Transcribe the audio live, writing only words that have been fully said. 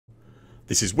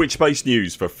This is Witch-based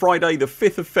news for Friday the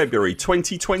 5th of February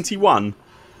 2021.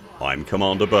 I'm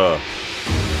Commander Buur.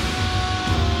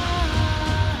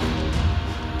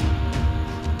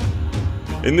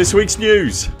 In this week's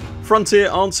news, Frontier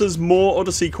answers more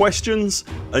Odyssey questions,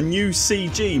 a new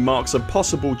CG marks a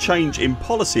possible change in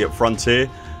policy at Frontier,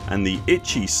 and the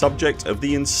itchy subject of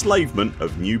the enslavement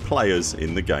of new players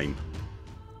in the game.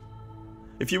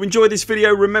 If you enjoyed this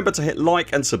video, remember to hit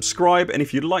like and subscribe, and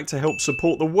if you'd like to help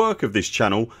support the work of this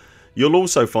channel, you'll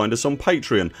also find us on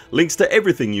Patreon. Links to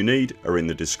everything you need are in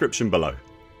the description below.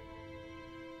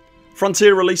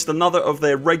 Frontier released another of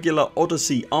their regular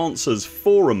Odyssey Answers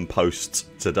forum posts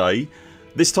today,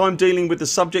 this time dealing with the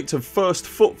subject of first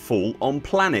footfall on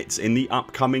planets in the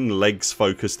upcoming legs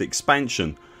focused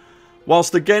expansion.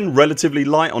 Whilst again relatively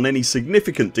light on any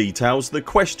significant details, the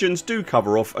questions do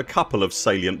cover off a couple of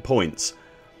salient points.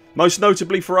 Most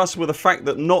notably for us were the fact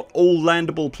that not all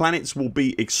landable planets will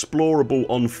be explorable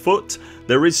on foot.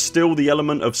 There is still the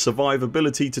element of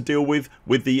survivability to deal with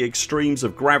the extremes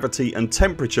of gravity and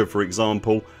temperature, for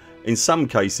example, in some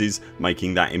cases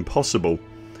making that impossible.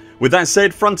 With that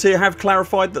said, Frontier have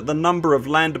clarified that the number of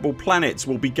landable planets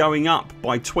will be going up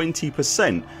by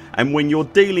 20%, and when you're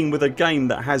dealing with a game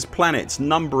that has planets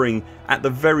numbering at the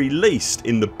very least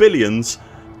in the billions,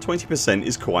 20%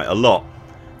 is quite a lot.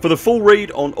 For the full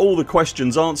read on all the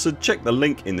questions answered, check the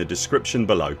link in the description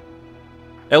below.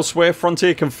 Elsewhere,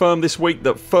 Frontier confirmed this week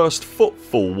that first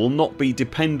footfall will not be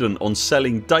dependent on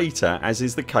selling data as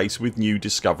is the case with new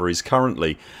discoveries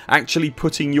currently. Actually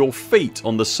putting your feet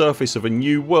on the surface of a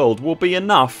new world will be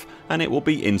enough, and it will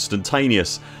be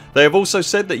instantaneous. They have also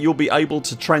said that you'll be able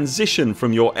to transition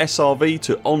from your SRV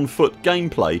to on foot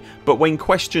gameplay, but when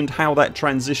questioned how that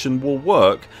transition will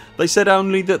work, they said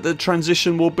only that the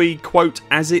transition will be quote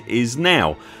as it is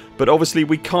now. But obviously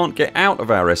we can't get out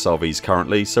of our SRVs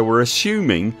currently, so we're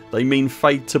assuming they mean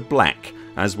fade to black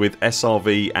as with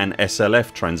SRV and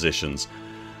SLF transitions.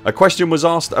 A question was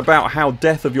asked about how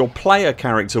death of your player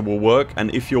character will work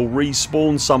and if you'll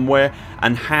respawn somewhere,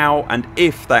 and how and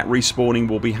if that respawning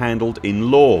will be handled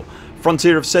in lore.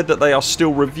 Frontier have said that they are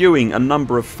still reviewing a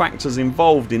number of factors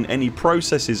involved in any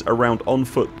processes around on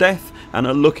foot death and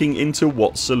are looking into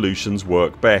what solutions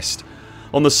work best.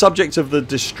 On the subject of the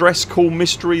distress call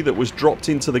mystery that was dropped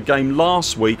into the game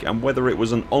last week and whether it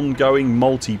was an ongoing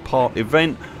multi-part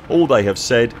event, all they have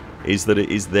said is that it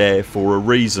is there for a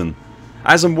reason.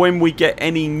 As and when we get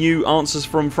any new answers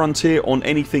from Frontier on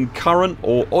anything current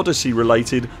or Odyssey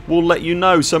related, we'll let you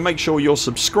know, so make sure you're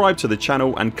subscribed to the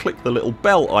channel and click the little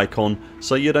bell icon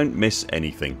so you don't miss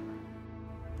anything.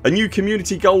 A new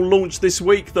community goal launched this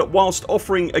week that, whilst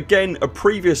offering again a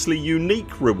previously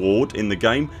unique reward in the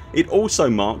game, it also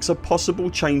marks a possible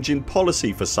change in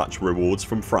policy for such rewards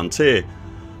from Frontier.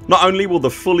 Not only will the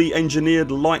fully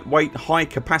engineered lightweight high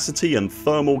capacity and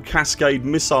thermal cascade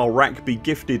missile rack be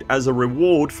gifted as a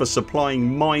reward for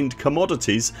supplying mined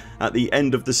commodities at the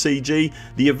end of the CG,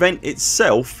 the event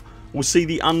itself will see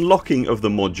the unlocking of the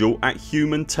module at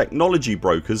human technology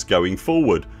brokers going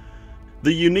forward.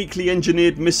 The uniquely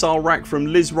engineered missile rack from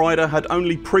Liz Rider had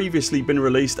only previously been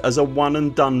released as a one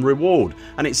and done reward,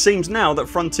 and it seems now that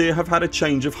Frontier have had a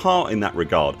change of heart in that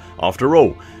regard. After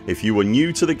all, if you were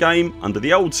new to the game under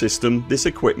the old system, this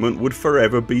equipment would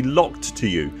forever be locked to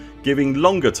you, giving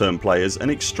longer term players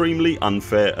an extremely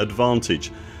unfair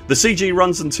advantage. The CG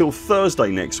runs until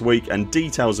Thursday next week, and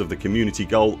details of the community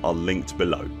goal are linked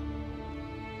below.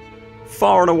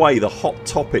 Far and away the hot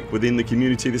topic within the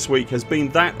community this week has been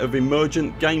that of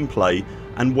emergent gameplay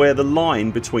and where the line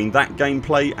between that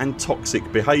gameplay and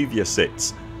toxic behaviour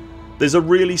sits. There's a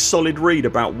really solid read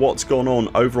about what's gone on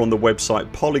over on the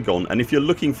website Polygon, and if you're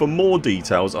looking for more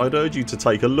details I'd urge you to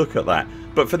take a look at that,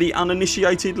 but for the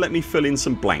uninitiated let me fill in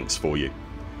some blanks for you.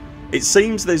 It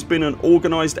seems there's been an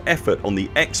organised effort on the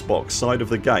Xbox side of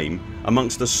the game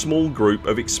amongst a small group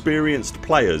of experienced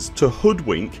players to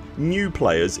hoodwink new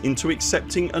players into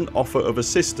accepting an offer of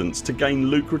assistance to gain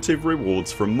lucrative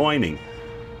rewards from mining.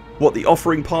 What the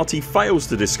offering party fails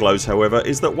to disclose however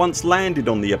is that once landed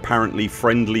on the apparently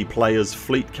friendly players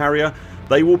fleet carrier,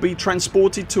 they will be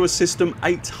transported to a system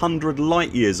 800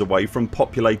 light years away from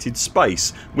populated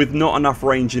space with not enough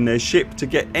range in their ship to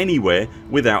get anywhere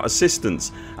without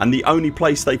assistance, and the only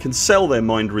place they can sell their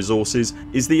mined resources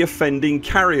is the offending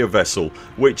carrier vessel,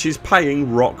 which is paying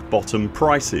rock bottom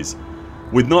prices.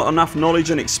 With not enough knowledge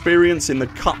and experience in the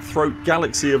cutthroat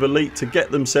galaxy of elite to get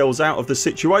themselves out of the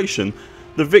situation,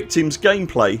 the victims'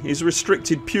 gameplay is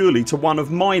restricted purely to one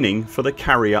of mining for the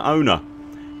carrier owner.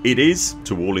 It is,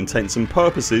 to all intents and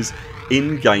purposes,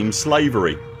 in-game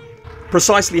slavery.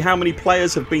 Precisely how many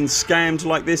players have been scammed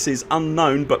like this is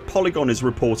unknown, but Polygon is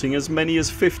reporting as many as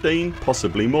 15,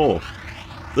 possibly more.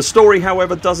 The story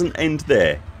however doesn't end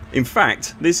there. In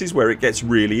fact, this is where it gets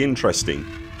really interesting.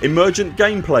 Emergent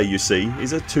gameplay, you see,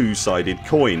 is a two-sided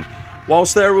coin.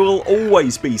 Whilst there will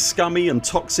always be scummy and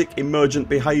toxic emergent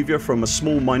behaviour from a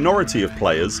small minority of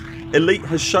players, Elite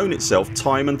has shown itself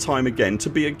time and time again to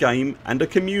be a game and a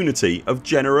community of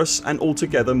generous and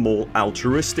altogether more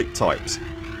altruistic types.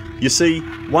 You see,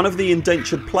 one of the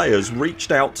indentured players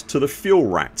reached out to the Fuel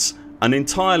Rats, an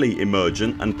entirely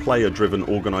emergent and player driven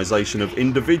organisation of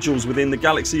individuals within the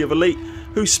galaxy of Elite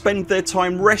who spend their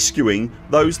time rescuing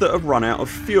those that have run out of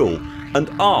fuel, and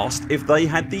asked if they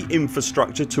had the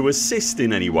infrastructure to assist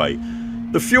in any way.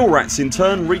 The Fuel Rats in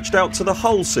turn reached out to the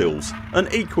Hull Seals, an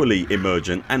equally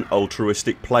emergent and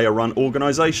altruistic player run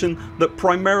organisation that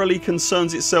primarily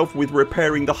concerns itself with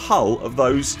repairing the hull of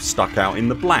those stuck out in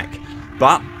the black.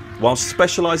 But whilst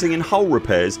specialising in hull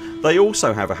repairs, they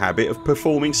also have a habit of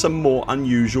performing some more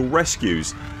unusual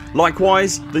rescues.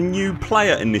 Likewise, the New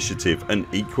Player Initiative, an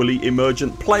equally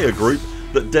emergent player group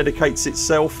that dedicates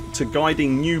itself to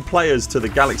guiding new players to the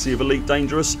galaxy of Elite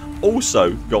Dangerous,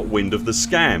 also got wind of the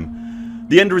scam.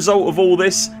 The end result of all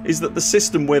this is that the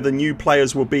system where the new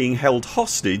players were being held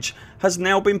hostage has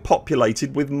now been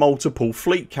populated with multiple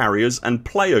fleet carriers and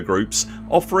player groups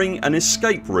offering an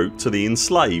escape route to the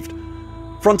enslaved.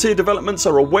 Frontier Developments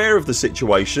are aware of the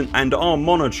situation and are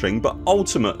monitoring, but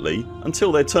ultimately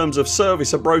until their terms of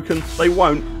service are broken they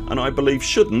won't, and I believe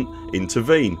shouldn't,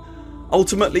 intervene.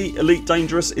 Ultimately, Elite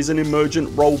Dangerous is an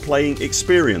emergent role playing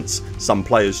experience. Some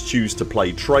players choose to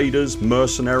play traders,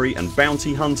 mercenary and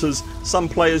bounty hunters, some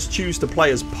players choose to play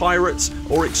as pirates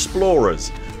or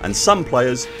explorers, and some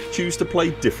players choose to play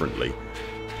differently.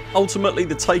 Ultimately,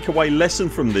 the takeaway lesson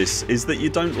from this is that you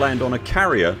don't land on a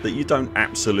carrier that you don't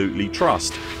absolutely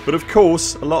trust, but of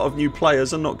course a lot of new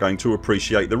players are not going to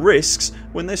appreciate the risks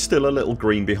when they're still a little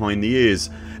green behind the ears.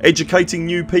 Educating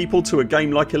new people to a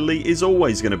game like Elite is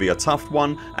always going to be a tough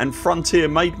one, and Frontier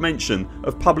made mention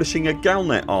of publishing a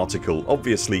Galnet article,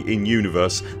 obviously in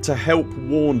universe, to help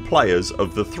warn players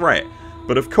of the threat.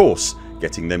 But of course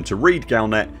getting them to read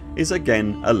Galnet is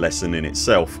again a lesson in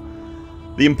itself.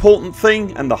 The important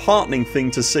thing and the heartening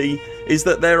thing to see is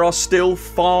that there are still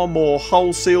far more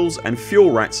Hull Seals and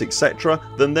Fuel Rats etc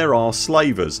than there are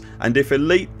slavers, and if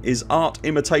Elite is art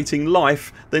imitating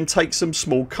life then take some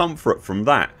small comfort from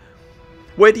that.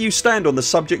 Where do you stand on the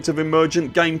subject of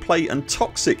emergent gameplay and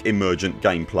toxic emergent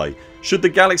gameplay? Should the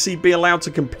galaxy be allowed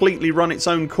to completely run its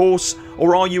own course,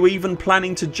 or are you even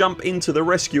planning to jump into the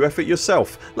rescue effort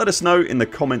yourself? Let us know in the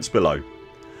comments below.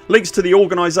 Links to the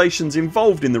organisations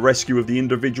involved in the rescue of the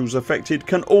individuals affected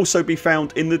can also be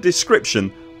found in the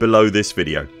description below this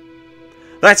video.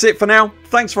 That's it for now.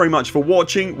 Thanks very much for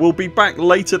watching. We'll be back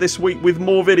later this week with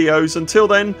more videos. Until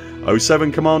then,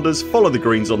 07 Commanders, follow the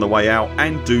greens on the way out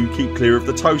and do keep clear of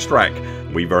the toast rack.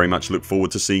 We very much look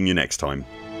forward to seeing you next time.